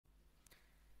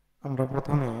আমরা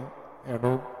প্রথমে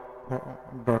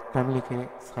adobe.com লিখে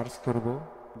সার্চ করব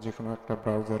যে কোনো একটা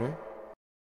ব্রাউজারে।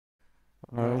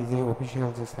 আপনার এই যে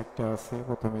অফিসিয়াল যে সাইটটা আছে,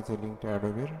 প্রথমে যে লিঙ্কটা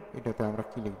অ্যাডোবের, এটাতে আমরা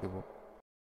ক্লিক দেব।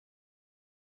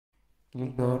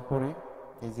 ক্লিক দেওয়ার পরে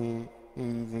এই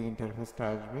যে ইন্টারফেসটা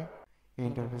আসবে, এই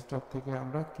ইন্টারফেসটা থেকে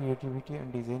আমরা ক্রিয়েটিভিটি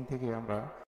অ্যান্ড ডিজাইন থেকে আমরা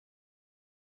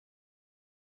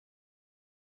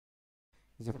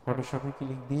যে ফটোশপে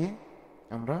ক্লিক দিয়ে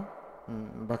আমরা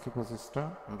বাকি প্রসেসটা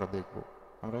আমরা দেখব।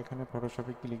 আমরা এখানে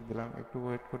ফটোশপে ক্লিক দিলাম, একটু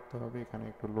ওয়েট করতে হবে, এখানে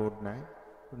একটু লোড নেয়।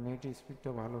 তো নেট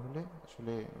স্পিডটা ভালো হলে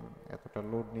আসলে এতটা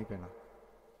লোড নেবে না।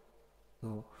 তো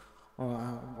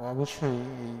অবশ্যই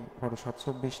এই ফটোশপ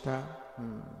 24টা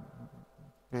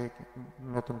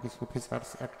নতুন কিছু ফিচার্স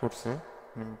অ্যাড করছে,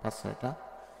 5-6টা।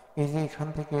 এই যে এখান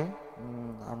থেকে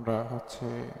আমরা হচ্ছে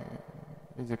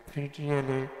এই যে ফ্রি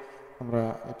ট্রায়ালে আমরা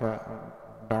এটা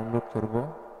ডাউনলোড করব,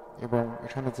 এবং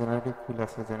এখানে জেনারেটিভ ফিল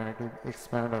আছে, জেনারেটিভ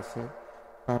এক্সপ্যান্ড আছে,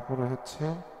 তারপরে হচ্ছে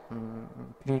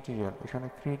ফ্রি ট্রায়াল। এখানে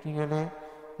ফ্রি ট্রায়ালে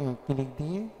ক্লিক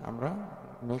দিয়ে আমরা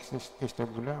নেক্সট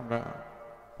স্টেপগুলো আমরা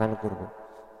ফলো করব।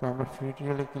 তো আমরা ফ্রি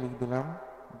ট্রায়ালে ক্লিক দিলাম,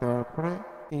 দেওয়ার পরে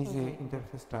এই যে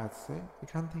ইন্টারফেসটা আছে,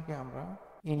 এখান থেকে আমরা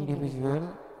ইন্ডিভিজুয়াল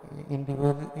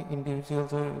ইন্ডিভিজুয়াল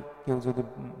কেউ যদি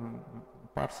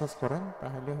পারচেস করেন,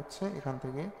 তাহলে হচ্ছে এখান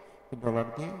থেকে ডলার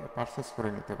দিয়ে পারচেস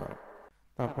করে নিতে পারে।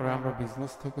 তারপরে আমরা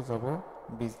বিজনেস থেকে যাব,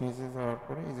 বিজনেসে যাওয়ার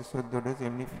পরে এই যে 14 ডেজ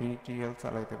এমনি ফ্রি ট্রায়াল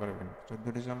চালাইতে পারবেন। 14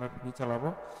 ডেজ আমরা ফ্রি চালাবো,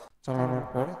 চালানোর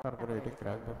পরে তারপরে এটা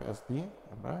ক্র্যাক বা প্যাচ দিয়ে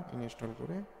আমরা ইনস্টল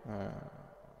করে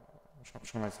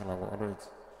সবসময় চালাবো, অলওয়েজ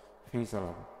ফ্রি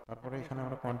চালাবো। তারপরে এখানে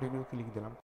আমরা কন্টিনিউ ক্লিক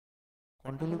দিলাম।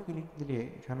 কন্টিনিউ ক্লিক দিলে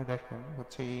এখানে দেখেন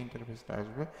হচ্ছে এই ইন্টারফেসটা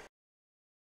আসবে।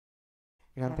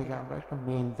 এখান থেকে আমরা একটা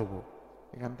মেইল দেবো,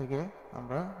 এখান থেকে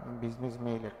আমরা বিজনেস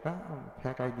মেইল একটা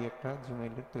ফ্যাক আইডি একটা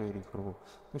জিমেইলের তৈরি করব।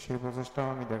 তো সেই প্রসেসটাও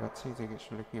আমি দেখাচ্ছি যে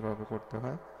আসলে কীভাবে করতে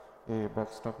হয়। এই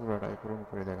বক্সটা পুরোটাই পূরণ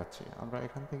করে দেখাচ্ছি। আমরা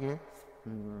এখান থেকে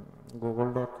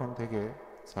google.com থেকে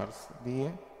সার্চ দিয়ে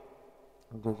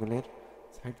গুগলের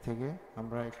সাইট থেকে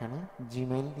আমরা এখানে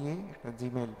জিমেইল দিয়ে একটা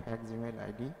জিমেইল ফ্যাক জিমেইল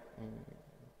আইডি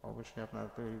অবশ্যই আপনারা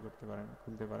তৈরি করতে পারেন,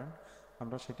 খুলতে পারেন।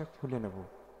 আমরা সেটা খুলে নেব।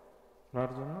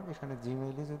 খোলার জন্য এখানে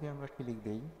জিমেইলে যদি আমরা ক্লিক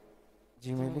দিই,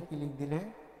 জিমেইলে ক্লিক দিলে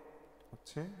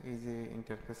হচ্ছে এই যে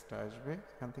ইন্টারফেসটা আসবে।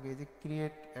 এখান থেকে এই যে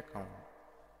ক্রিয়েট অ্যাকাউন্ট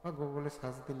বা গুগলে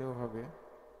সার্চ দিলেও হবে,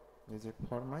 এই যে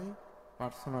ফর মাই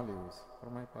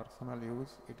পার্সোনাল ইউজ,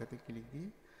 এটাতে ক্লিক দিয়ে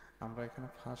আমরা এখানে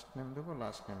ফার্স্ট নেম দেবো,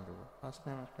 লাস্ট নেম দেবো। ফার্স্ট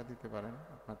নেম একটা দিতে পারেন,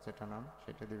 আপনার যেটা নাম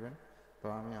সেটা দিবেন। তো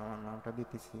আমি আমার নামটা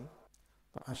দিতেছি।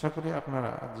 তো আশা করি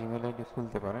আপনারা জিমেইল আইডি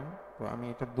খুলতে পারেন। তো আমি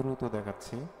এটা দ্রুত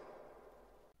দেখাচ্ছি।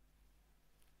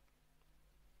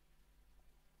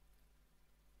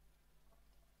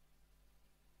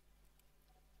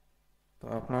 তো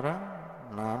আপনারা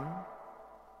নাম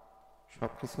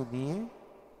সব কিছু দিয়ে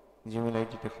জিমেইল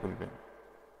আইডিটা খুলবেন।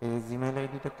 এই জিমেইল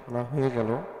আইডিটা খোলা হয়ে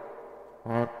গেল,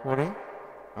 হওয়ার পরে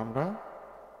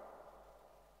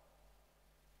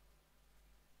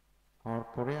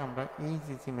আমরা এই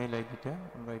যে জিমেইল আইডিটা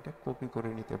আমরা এটা কপি করে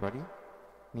নিতে পারি,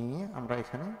 নিয়ে আমরা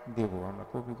এখানে দেব। আমরা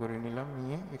কপি করে নিলাম,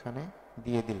 নিয়ে এখানে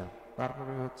দিয়ে দিলাম।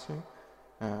 তারপরে হচ্ছে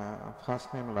ফার্স্ট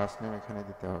নেম লাস্ট নেম এখানে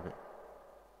দিতে হবে।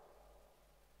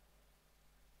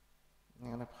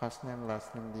 এখানে ফার্স্ট নেম লাস্ট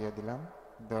নেম দিয়ে দিলাম।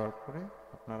 দেওয়ার পরে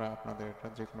আপনারা আপনাদের একটা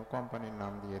যে কোনো কোম্পানির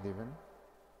নাম দিয়ে দেবেন,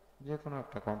 যে কোনো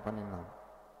একটা কোম্পানির নাম।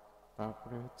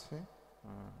 তারপরে হচ্ছে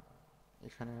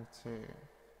এখানে হচ্ছে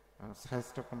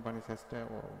সাইজটা, কোম্পানি সাইজটা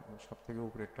সব থেকে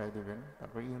উপরেরটাই দেবেন।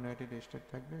 তারপর ইউনাইটেড স্টেট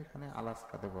থাকবে, এখানে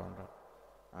আলাস্কা দেবো আমরা,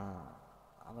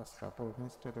 আলাস্কা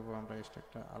প্রভিন্সটা দেবো আমরা,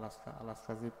 স্টেটটা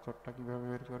আলাস্কা জিপ কোডটা কীভাবে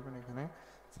বের করবেন, এখানে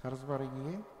সার্চ বারে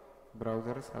গিয়ে,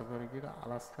 ব্রাউজারে সার্চ বারে গিয়ে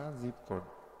আলাস্কা জিপ কোড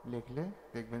লিখলে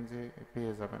দেখবেন যে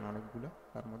পেয়ে যাবেন অনেকগুলো,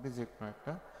 তার মধ্যে যে কোনো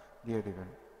একটা দিয়ে দেবেন।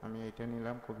 আমি এটা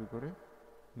নিলাম, কপি করে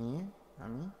নিয়ে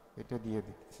আমি এটা দিয়ে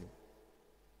দিচ্ছি।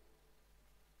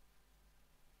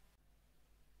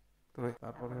 তো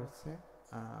তারপরে হচ্ছে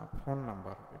ফোন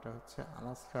নাম্বার, এটা হচ্ছে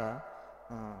Alaska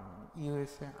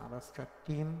USA Alaska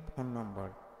team phone number.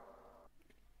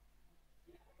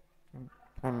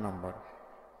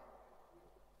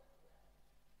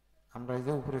 আমরা এই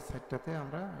যে উপরের সাইডটাতে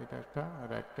আমরা এটা একটা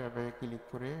রাইট ট্যাবে ক্লিক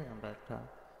করে আমরা একটা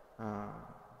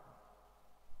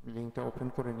লিঙ্কটা ওপেন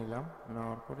করে নিলাম।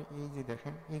 নেওয়ার পরে এই যে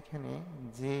দেখেন এইখানে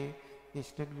যে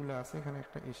স্টেটগুলো আছে, এখানে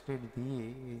একটা স্টেট দিয়ে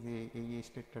এই যে এই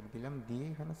স্টেটটা দিলাম, দিয়ে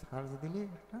এখানে সার্চ দিলে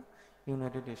একটা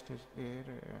ইউনাইটেড স্টেটের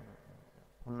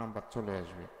ফোন নাম্বার চলে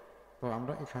আসবে। তো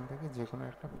আমরা এখান থেকে যে কোনো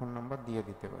একটা ফোন নাম্বার দিয়ে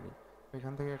দিতে পারি।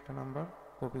 এখান থেকে একটা নাম্বার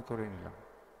কপি করে নিলাম,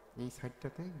 এই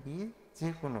সাইটটাতে গিয়ে যে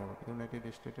কোনো ইউনাইটেড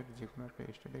স্টেটের যে কোনো একটা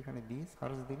স্টেট এখানে দিয়ে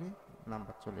সার্চ দিলে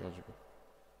নাম্বার চলে আসবে।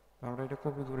 তো আমরা এটা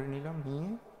কপি করে নিলাম, নিয়ে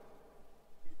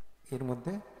এর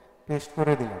মধ্যে পেস্ট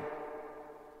করে দিলাম,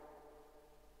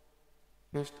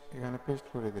 এখানে পেস্ট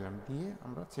করে দিলাম, দিয়ে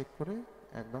আমরা চেক করে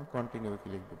একদম কন্টিনিউ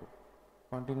ক্লিক দেবো।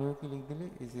 কন্টিনিউ ক্লিক দিলে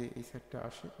এই যে এই সাইডটা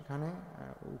আসে, এখানে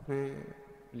উপরে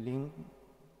লিঙ্ক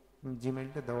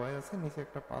জিমেইলটা দেওয়াই আছে, নিচে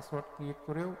একটা পাসওয়ার্ড ক্রিয়েট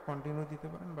করেও কন্টিনিউ দিতে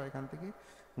পারেন, বা এখান থেকে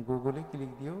গুগলে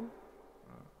ক্লিক দিয়েও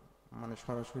মানে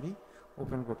সরাসরি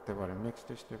ওপেন করতে পারেন, নেক্সট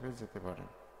স্টেপে যেতে পারেন,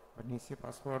 বা নিচে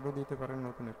পাসওয়ার্ডও দিতে পারেন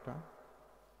নতুন একটা।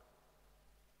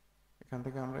 এখান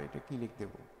থেকে আমরা এটা ক্লিক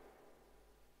দেব,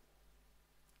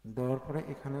 দেওয়ার পরে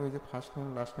এখানে ওই যে first name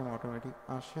last name automatic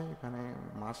আসে, এখানে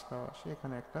মাসটাও আসে,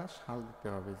 এখানে একটা সাল দিতে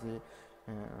হবে, যে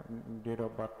ডেট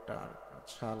অফ বার্থটা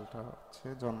সালটা হচ্ছে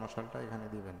জন্ম সালটা এখানে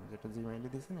দিবেন, যেটা জিমেইলে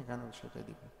দিয়েছেন এখানে সেটাই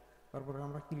দিবেন। তারপরে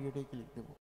আমরা ক্রিয়েটে ক্লিক দেব,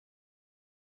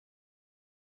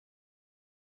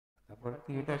 তারপরে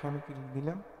ক্রিয়েটে এখানে ক্লিক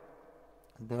দিলাম,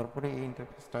 দেওয়ার পরে এই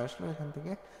ইন্টারফেসটা আসলো। এখান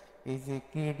থেকে এই যে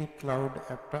ক্রিয়েটিভ ক্লাউড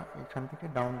অ্যাপটা এখান থেকে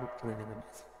ডাউনলোড করে নেবেন,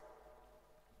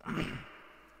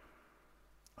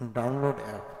 ডাউনলোড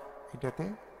অ্যাপ এটাতে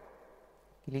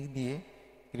ক্লিক দিয়ে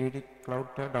ক্রিয়েটিভ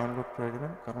ক্লাউডটা ডাউনলোড করে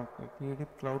নেবেন, কারণ ক্রিয়েটিভ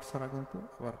ক্লাউড ছাড়া কিন্তু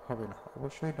আবার হবে না,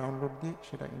 অবশ্যই ডাউনলোড দিয়ে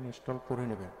সেটা ইনস্টল করে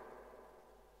নেবেন।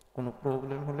 কোনো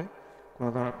প্রবলেম হলে, কোনো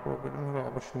ধরনের প্রবলেম হলে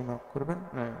অবশ্যই নক করবেন।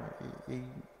 এই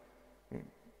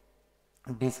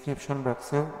ডিসক্রিপশন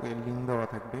বক্সেও এর লিঙ্ক দেওয়া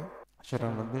থাকবে,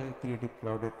 সেটার মধ্যে ক্রিয়েটিভ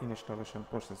ক্লাউডের ইনস্টলেশন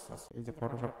প্রসেস আছে। এই যে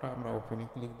ফটোশপটা আমরা ওপেনে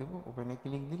ক্লিক দেবো, ওপেনে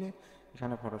ক্লিক দিলে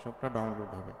এখানে ফটোশপটা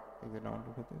ডাউনলোড হবে। এই যে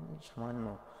ডাউনলোড হতে সামান্য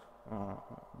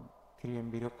 3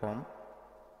 MBরও কম।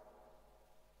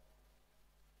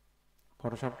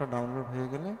 ফটোশপটা ডাউনলোড হয়ে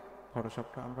গেলে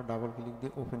ফটোশপটা আমরা ডাবল ক্লিক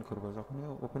দিয়ে ওপেন করব, যখনই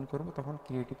ওপেন করব তখন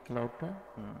ক্রিয়েটিভ ক্লাউডটা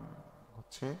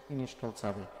হচ্ছে ইনস্টল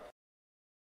চাবে।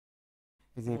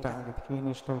 এই যে এটা আগে থেকে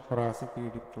ইনস্টল করা আছে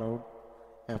ক্রিয়েটিভ ক্লাউড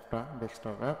অ্যাপটা,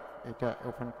 ডেস্কটপ অ্যাপ, এটা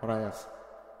ওপেন করাই আছে।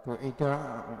 তো এইটা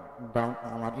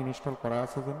আমার ইনস্টল করা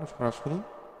আছে জন্য সরাসরি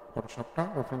ফটোশপটা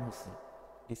ওপেন হচ্ছে।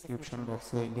 ডিসক্রিপশন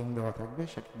বক্সে লিঙ্ক দেওয়া থাকবে,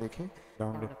 সেটা দেখে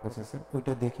ডাউনলোড প্রসেসে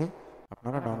ওইটা দেখে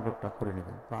আপনারা ডাউনলোডটা করে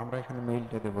নেবেন। তো আমরা এখানে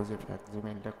মেইলটা দেবো, যে ফ্যাক্ট যে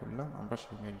মেইলটা করলাম আমরা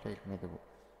সেই মেইলটা এখানে দেবো।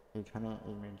 এইখানে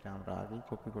এই মেইলটা আমরা আগেই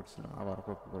কপি করছিলাম, আবার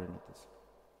কপি করে নিতেছি।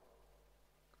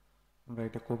 আমরা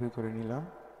এটা কপি করে নিলাম,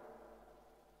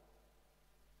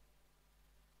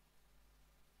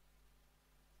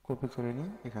 কপি করে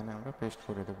নিয়ে এখানে আমরা পেস্ট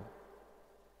করে দেব,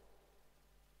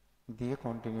 দিয়ে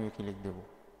কন্টিনিউ ক্লিক দেব।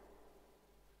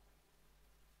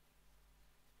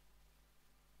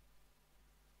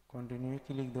 কন্টিনিউ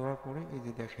ক্লিক দেওয়ার পরে এই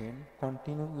যে দেখেন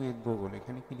কন্টিনিউ উইথ গুগল,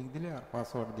 এখানে ক্লিক দিলে আর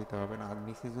পাসওয়ার্ড দিতে হবে না। আর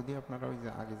নিচে যদি আপনারা ওই যে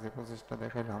আগে যে প্রসেসটা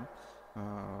দেখালাম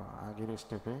আগের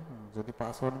স্টেপে, যদি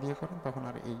পাসওয়ার্ড দিয়ে করেন তখন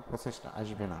আর এই প্রসেসটা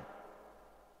আসবে না।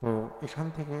 তো এখান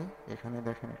থেকে এখানে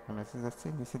দেখেন একটা মেসেজ আসছে,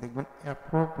 নিচে দেখবেন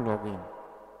অ্যাপ্রুভ লগ ইন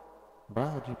বা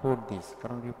রিপোর্ট দিস,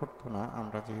 কারণ রিপোর্ট তো না,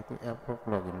 আমরা যেহেতু অ্যাপ্রুভ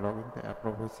লগ ইনটা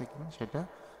অ্যাপ্রুভ হয়েছে কিনা সেটা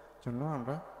জন্য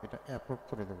আমরা এটা অ্যাপ্রুভ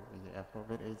করে দেবো। এই যে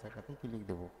অ্যাপ্রুভের এই জায়গাতে ক্লিক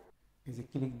দেবো, এই যে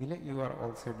ক্লিক দিলে ইউ আর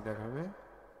অল সেট দেখাবে।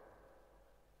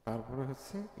 তারপরে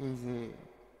হচ্ছে এই যে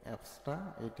অ্যাপসটা,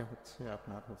 এটা হচ্ছে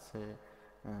আপনার হচ্ছে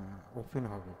ওপেন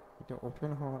হবে। এটা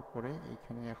ওপেন হওয়ার পরে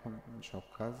এইখানে এখন সব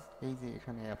কাজ, এই যে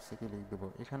এখানে অ্যাপসে ক্লিক দেবো,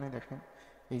 এখানে দেখেন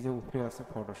এই যে উপরে আছে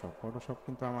ফটোশপ, ফটোশপ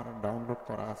কিন্তু আমার ডাউনলোড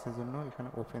করা আছে জন্য এখানে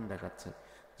ওপেন দেখাচ্ছে।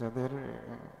 যাদের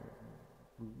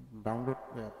ডাউনলোড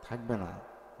থাকবে না,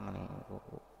 মানে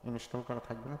ইনস্টল করা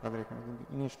থাকবে না, তাদের এখানে কিন্তু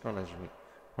ইনস্টল আসবে।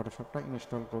 ফটোশপটা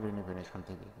ইনস্টল করে নেবেন এখান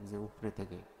থেকে, যে উপরে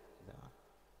থেকে।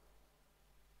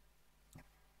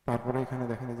 তারপরে এখানে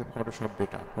দেখেন এই যে ফটোশপ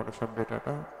বেটা, ফটোশপ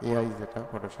বেটাটা এআই, যেটা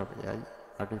ফটোশপ এআই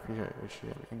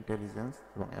আর্টিফিশিয়াল ইন্টেলিজেন্স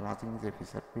এবং অ্যামাজিং যে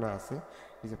ফিচারগুলো আছে,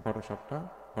 এই যে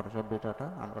ফটোশপ বেটাটা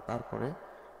আমরা তারপরে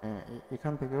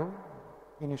এখান থেকেও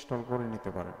ইনস্টল করে নিতে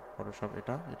পারেন। ফটোশপ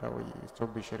এটা ওই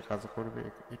 24-এর কাজ করবে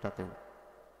এটাতেও।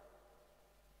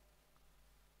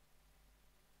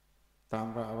 তা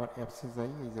আমরা আবার অ্যাপসে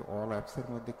যাই, এই যে অল অ্যাপসের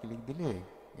মধ্যে ক্লিক দিলে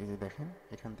এই যে দেখেন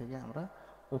এখান থেকে আমরা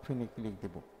ওপেনে ক্লিক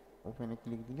দেব। ওপেনে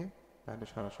ক্লিক দিলে তাহলে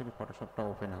সরাসরি ফটোশপটা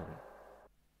ওপেন হবে।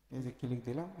 এই যে ক্লিক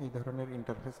দিলাম, এই ধরনের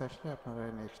ইন্টারফেস আসলে আপনারা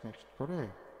নেক্সট করে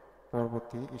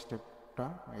পরবর্তী স্টেপটা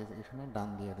এই যে এখানে ডান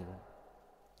দিয়ে দেবেন।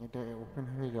 এটা ওপেন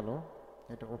হয়ে গেল।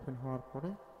 এটা ওপেন হওয়ার পরে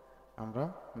আমরা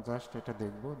জাস্ট এটা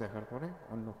দেখব, দেখার পরে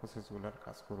অন্য প্রসেসগুলোর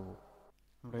কাজ করব।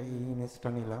 আমরা এই ইমেজটা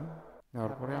নিলাম,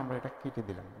 নেওয়ার পরে আমরা এটা কেটে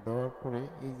দিলাম, দেওয়ার পরে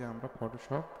এই যে আমরা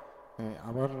ফটোশপ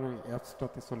আবার ওই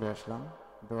অ্যাপসটাতে চলে আসলাম।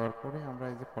 দেওয়ার পরে আমরা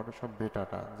এই যে ফটোশপ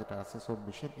বেটাটা যেটা আছে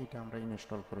 24-এর, এটা আমরা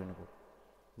ইনস্টল করে নেব।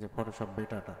 যে ফটোশপ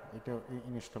বেটাটা এটা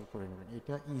ইনস্টল করে নেবেন,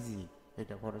 এটা ইজি।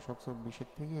 এটা ফটোশপ 24-এর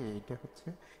থেকে এটা হচ্ছে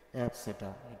অ্যাপস,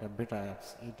 এটা বেটা অ্যাপস,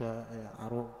 এটা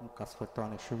আরও কাজ করতে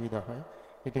অনেক সুবিধা হয়।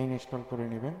 এটা ইনস্টল করে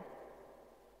নেবেন।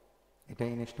 এটা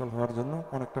ইনস্টল হওয়ার জন্য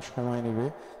অনেকটা সময় নেবে,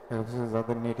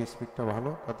 যাদের নেট স্পিডটা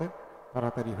ভালো তাদের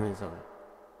তাড়াতাড়ি হয়ে যাবে।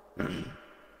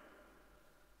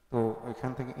 তো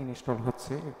এখান থেকে ইনস্টল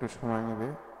হচ্ছে, একটু সময় নেবে,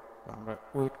 তো আমরা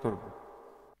ওয়েট করব।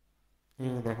 এই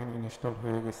যে দেখেন ইনস্টল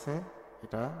হয়ে গেছে।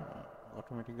 এটা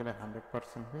অটোমেটিক্যালি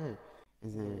 100% হয়ে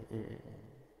এই যে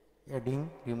অ্যাডিং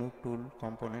রিমুভ টুল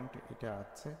কম্পোনেন্ট এটা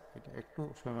আছে, এটা একটু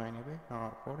সময় নেবে,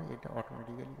 নেওয়ার পরে এটা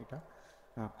অটোমেটিক্যালি এটা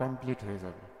কমপ্লিট হয়ে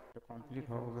যাবে। এটা কমপ্লিট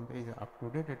হওয়া পর্যন্ত এই যে আপ টু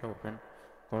ডেট এটা ওপেন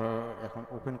করা, এখন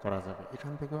ওপেন করা যাবে।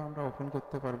 এখান থেকেও আমরা ওপেন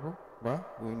করতে পারবো, বা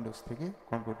উইন্ডোজ থেকে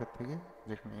কম্পিউটার থেকে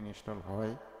যেখানে ইনস্টল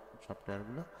হয়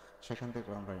সফটওয়্যারগুলো সেখান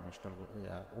থেকেও আমরা ইনস্টল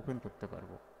ওপেন করতে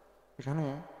পারবো। এখানে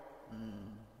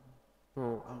তো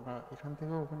আমরা এখান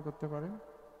থেকেও ওপেন করতে পারেন।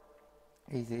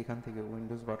 এই যে এখান থেকে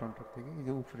উইন্ডোজ বাটনটার থেকে এই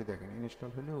যে উপরে দেখেন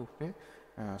ইনস্টল হলে উপরে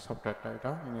সফটওয়্যারটা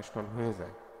এটা ইনস্টল হয়ে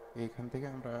যায়। এইখান থেকে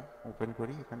আমরা ওপেন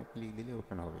করি, এখানে ক্লিক দিলে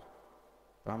ওপেন হবে।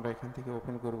 তো আমরা এখান থেকে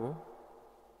ওপেন করব।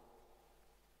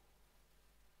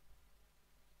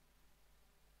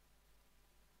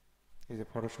 এই যে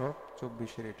ফটোশপ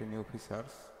 24-এর এটা নিউ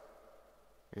ফিচার্স,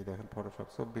 এই দেখেন ফটোশপ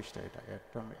 24টা এটা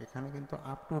একটা এখানে কিন্তু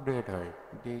আপ টু ডেট হয়,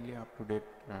 ডেইলি আপ টু ডেট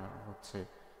হচ্ছে।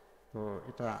 তো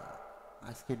এটা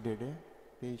আজকের ডেটে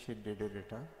 23-এর ডেটের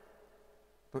এটা।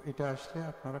 তো এটা আসলে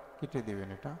আপনারা কেটে দেবেন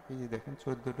এটা। এই যে দেখেন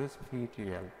 14 ডেজ ফ্রি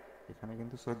ট্রায়াল, এখানে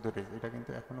কিন্তু 14 ডেজ, এটা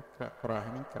কিন্তু এখনো ক্র্যাক করা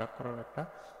হয়নি। ক্র্যাক করার একটা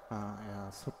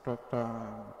ছোট্ট একটা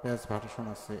ভার্সন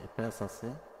আছে, প্যাচ আছে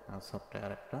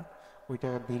সফটওয়্যার একটা, ওইটা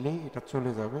দিলেই এটা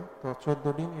চলে যাবে। তো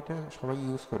 14 দিন এটা সবাই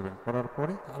ইউজ করবেন, করার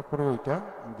পরে তারপরে ওইটা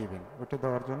দিবেন। ওইটা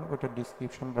দেওয়ার জন্য ওইটা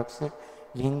ডিসক্রিপশন বক্সে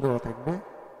লিঙ্ক দেওয়া থাকবে,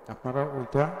 আপনারা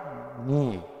ওইটা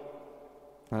নিয়ে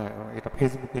এটা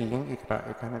ফেসবুকের লিঙ্ক, এটা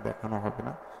এখানে দেখানো হবে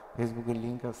না। ফেসবুকের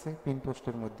লিঙ্ক আছে, পিন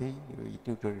পোস্টের মধ্যেই ওই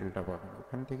টিউটোরিয়ালটা পাবেন।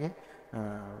 ওখান থেকে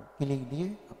ক্লিক দিয়ে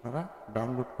আপনারা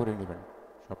ডাউনলোড করে নেবেন,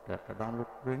 সফটওয়্যারটা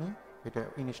ডাউনলোড করে নিয়ে এটা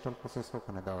ইনস্টল প্রসেস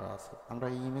ওখানে দেওয়া আছে। আমরা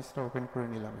এই ইমেজটা ওপেন করে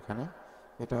নিলাম এখানে,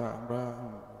 এটা আমরা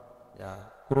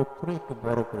ক্রপ করে একটু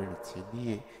বড় করে নিচ্ছি,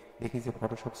 দিয়ে দেখি যে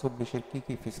ফটোশপ 24-এর কী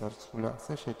কী ফিচার্সগুলো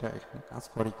আছে সেটা এখানে কাজ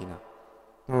করে কিনা।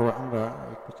 তো আমরা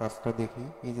একটু কাজটা দেখি।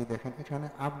 এই যে দেখেন এখানে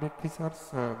আপডেট ফিচার্স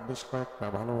বেশ কয়েকটা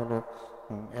ভালো ভালো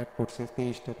অ্যাড করছে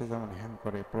 23টাতে, যেমন হ্যাং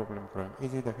করে, প্রবলেম করে। এই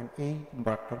যে দেখেন এই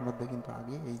বারটার মধ্যে কিন্তু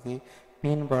আগে এই যে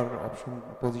পেন বার অপশন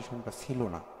পজিশনটা ছিল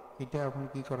না, এটা এখন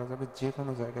কি করা যাবে, যে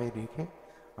কোনো জায়গায় রেখে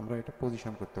আমরা এটা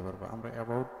পজিশন করতে পারবো। আমরা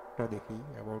অ্যাবাউটটা দেখি,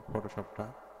 অ্যাবাউট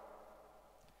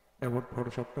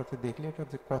ফটোশপটাতে দেখলে এটা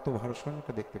যে কত ভার্সন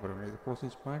এটা দেখতে পারবেন। এই যে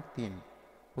 25.3,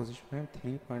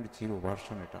 25.3.0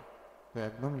 ভার্সন এটা, তো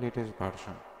একদম লেটেস্ট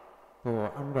ভার্সন। তো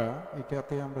আমরা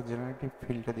এটাতে আমরা জেনারেটিভ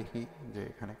ফিল্ডটা দেখি যে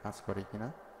এখানে কাজ করে কিনা।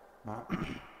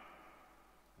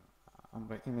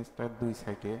 আমরা ইমেজটার দুই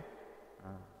সাইডে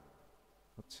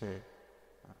হচ্ছে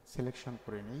সিলেকশন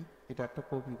করে নিই, এটা একটা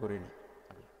কপি করে নিই,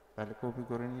 তাহলে কপি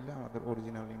করে নিলে আমাদের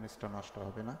অরিজিনাল ইমেজটা নষ্ট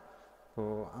হবে না। তো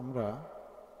আমরা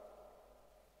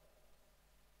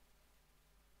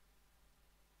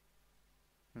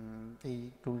এই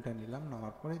টুলটা নিলাম,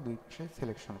 নেওয়ার পরে দুই পাশে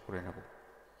সিলেকশন করে নেব,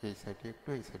 এই সাইডে একটু,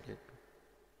 এই সাইডে একটু।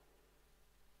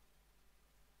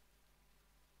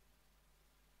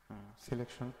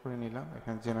 সিলেকশন করে নিলাম,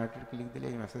 এখানে জেনারেটর ক্লিক দিলে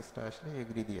এই মেসেজটা আসলে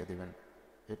এগ্রি দিয়ে দেবেন,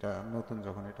 এটা নতুন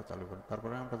যখন এটা চালু করেন।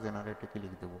 তারপরে আমরা জেনারেটে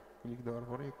ক্লিক দেবো, ক্লিক দেওয়ার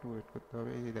পরে একটু ওয়েট করতে হবে।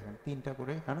 এই যে দেখেন 3টা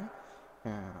করে এখানে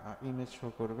ইমেজ শো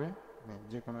করবে,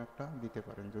 যে কোনো একটা দিতে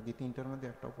পারেন। যদি 3টার মধ্যে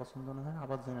একটাও পছন্দ না হয়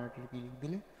আবার জেনারেটর ক্লিক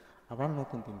দিলে আবার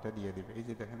নতুন 3টা দিয়ে দেবে। এই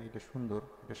যে দেখেন এটা সুন্দর,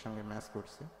 এটার সঙ্গে ম্যাচ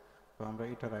করছে, তো আমরা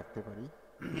এটা রাখতে পারি।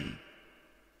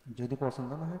 যদি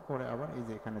পছন্দ না হয় পরে আবার এই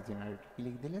যে এখানে জেনারেট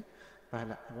ক্লিক দিলে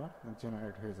তাহলে আবার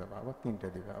জেনারেট হয়ে যাবে, আবার 3টা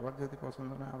দিবে। আবার যদি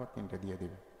পছন্দ না আবার 3টা দিয়ে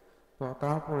দিবে। তো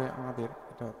তারপরে আমাদের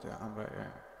এটা হচ্ছে আমরা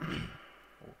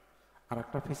আর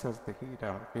একটা ফিচার্স দেখি, এটা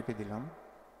আমরা কেটে দিলাম,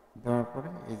 দেওয়ার পরে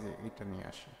এই যে এটা নিয়ে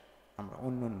আসি আমরা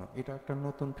অন্য এটা একটা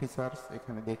নতুন ফিচার্স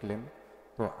এখানে দেখলেন।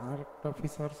 তো আর একটা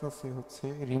ফিচার্স আছে হচ্ছে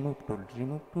রিমুভ টুল।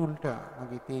 রিমুভ টুলটা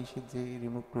আগে 23-এর যে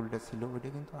রিমুভ টুলটা ছিল ওইটা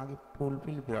কিন্তু আগে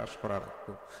ফুলফিল ব্রাশ করা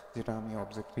রাখতো, যেটা আমি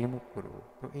অবজেক্ট রিমুভ করব।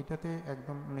 তো এইটাতে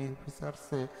একদম নিউ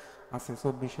ফিচার্সে আছে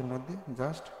 24-এর মধ্যে,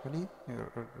 জাস্ট খালি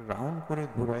রাউন্ড করে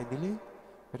ঘুরাই দিলেই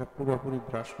এটা পুরোপুরি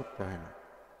ব্রাশ করতে হয় না,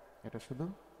 এটা শুধু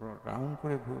রাউন্ড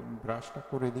করে ব্রাশটা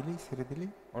করে দিলেই, ছেড়ে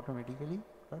দিলেই অটোমেটিক্যালি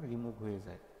ওটা রিমুভ হয়ে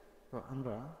যায়। তো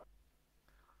আমরা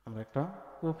একটা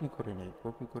কপি করে নিই,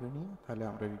 কপি করে নিয়ে তাহলে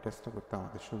আমরা রিটাচটা করতে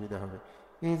আমাদের সুবিধা হবে।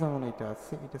 এই যেমন এটা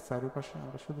আছে, এটা চারিপাশে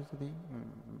আমরা শুধু যদি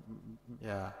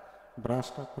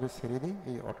ব্রাশটা করে ছেড়ে দিই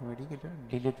এই অটোমেটিক এটা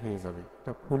ডিলিট হয়ে যাবে,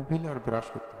 এটা ফুলফিল আর ব্রাশ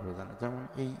করতে হবে না। যেমন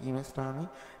এই ইমেজটা আমি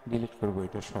ডিলিট করব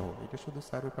এটা সহ, এটা শুধু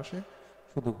চারিপাশে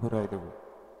শুধু ঘুরাই দেবো,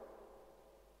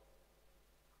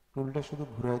 টুলটা শুধু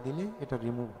ঘুরাই দিলে এটা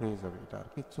রিমুভ হয়ে যাবে, এটা আর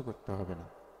কিচ্ছু করতে হবে না।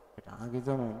 এটা আগে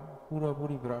যেমন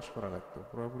পুরোপুরি ব্রাশ করা লাগতো,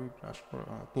 পুরোপুরি ব্রাশ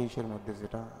করা 23-এর মধ্যে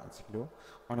যেটা ছিল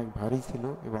অনেক ভারী ছিল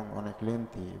এবং অনেক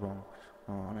লেন্থি এবং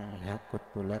অনেক হ্যাক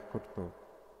করতো, ল্যাগ করতো।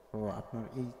 তো আপনার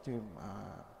এই যে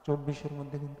 24-এর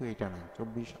মধ্যে কিন্তু এটা নাই,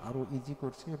 24 আরও ইজি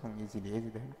করছে এবং ইজিলি এই যে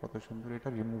দেখেন কত সুন্দর এটা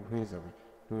রিমুভ হয়ে যাবে।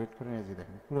 একটু ওয়েট করেন, এই যে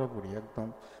দেখেন পুরোপুরি একদম,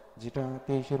 যেটা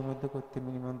 23-এর মধ্যে করতে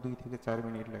মিনিমাম 2 থেকে 4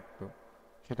 মিনিট লাগতো,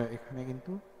 সেটা এখানে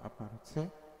কিন্তু আপনার হচ্ছে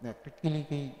একটা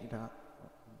ক্লিকেই এটা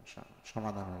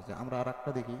সমাধান হয়েছে। আমরা আর একটা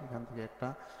দেখি, এখান থেকে একটা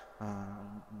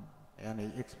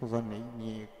এক্সপোজার নেই,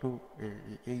 নিয়ে একটু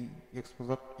এই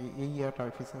এক্সপোজার এই ইয়াটা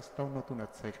ফিচার্সটাও নতুন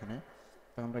আছে এখানে।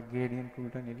 তো আমরা গ্রেডিয়েন্ট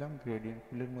টুলটা নিলাম, গ্রেডিয়েন্ট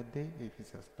টুলের মধ্যেই এই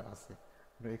ফিচার্সটা আছে।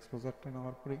 আমরা এক্সপোজারটা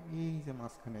নেওয়ার পরে এই যে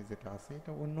মাঝখানে যেটা আছে,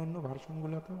 এটা অন্য অন্য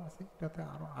ভার্সনগুলোতেও আছে, এটাতে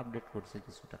আরও আপডেট করছে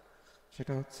কিছুটা।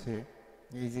 সেটা হচ্ছে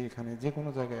এই যে এখানে যে কোনো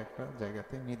জায়গায় একটা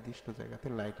জায়গাতে নির্দিষ্ট জায়গাতে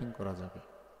লাইটিং করা যাবে।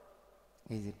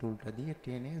 এই যে টুলটা দিয়ে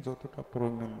টেনে যতটা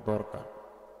পরিমাণ দরকার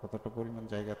ততটা পরিমাণ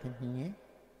জায়গাতে নিয়ে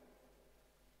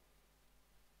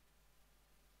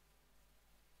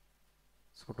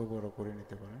ছোট বড় করে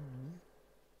নিতে পারেন। নিয়ে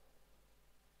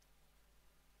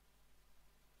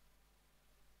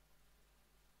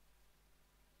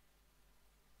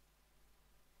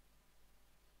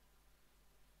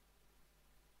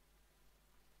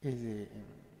এই যে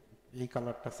এই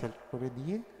কালারটা সিলেক্ট করে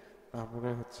দিয়ে তারপরে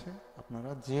হচ্ছে আপনারা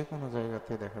যে কোনো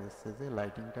জায়গাতে দেখা যাচ্ছে যে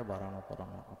লাইটিংটা বাড়ানো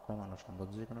করানো কমানো সম্ভব।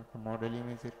 যে কোনো একটা মডেল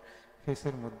ইমেজের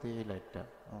ফেসের মধ্যে এই লাইটটা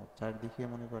চারদিকে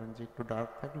মনে করেন যে একটু ডার্ক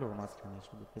থাকলেও মাঝখানে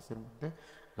শুধু ফেসের মধ্যে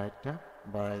লাইটটা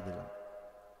বাড়াই দিলাম।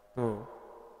 তো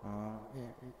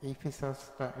এই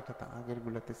ফিচার্সটা এটাতে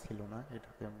আগেরগুলোতে ছিল না,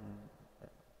 এটাতে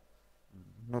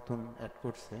নতুন অ্যাড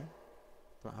করছে।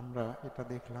 তো আমরা এটা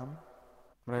দেখলাম,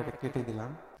 আমরা এটা কেটে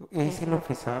দিলাম। তো এই ছিল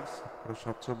ফিচার্স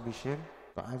সব 24-এর।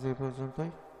 তো আজ এই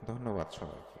পর্যন্তই। ধন্যবাদ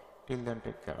সবাইকে। টিল দেন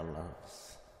টেক কেয়ার, আল্লাহ হাফিজ।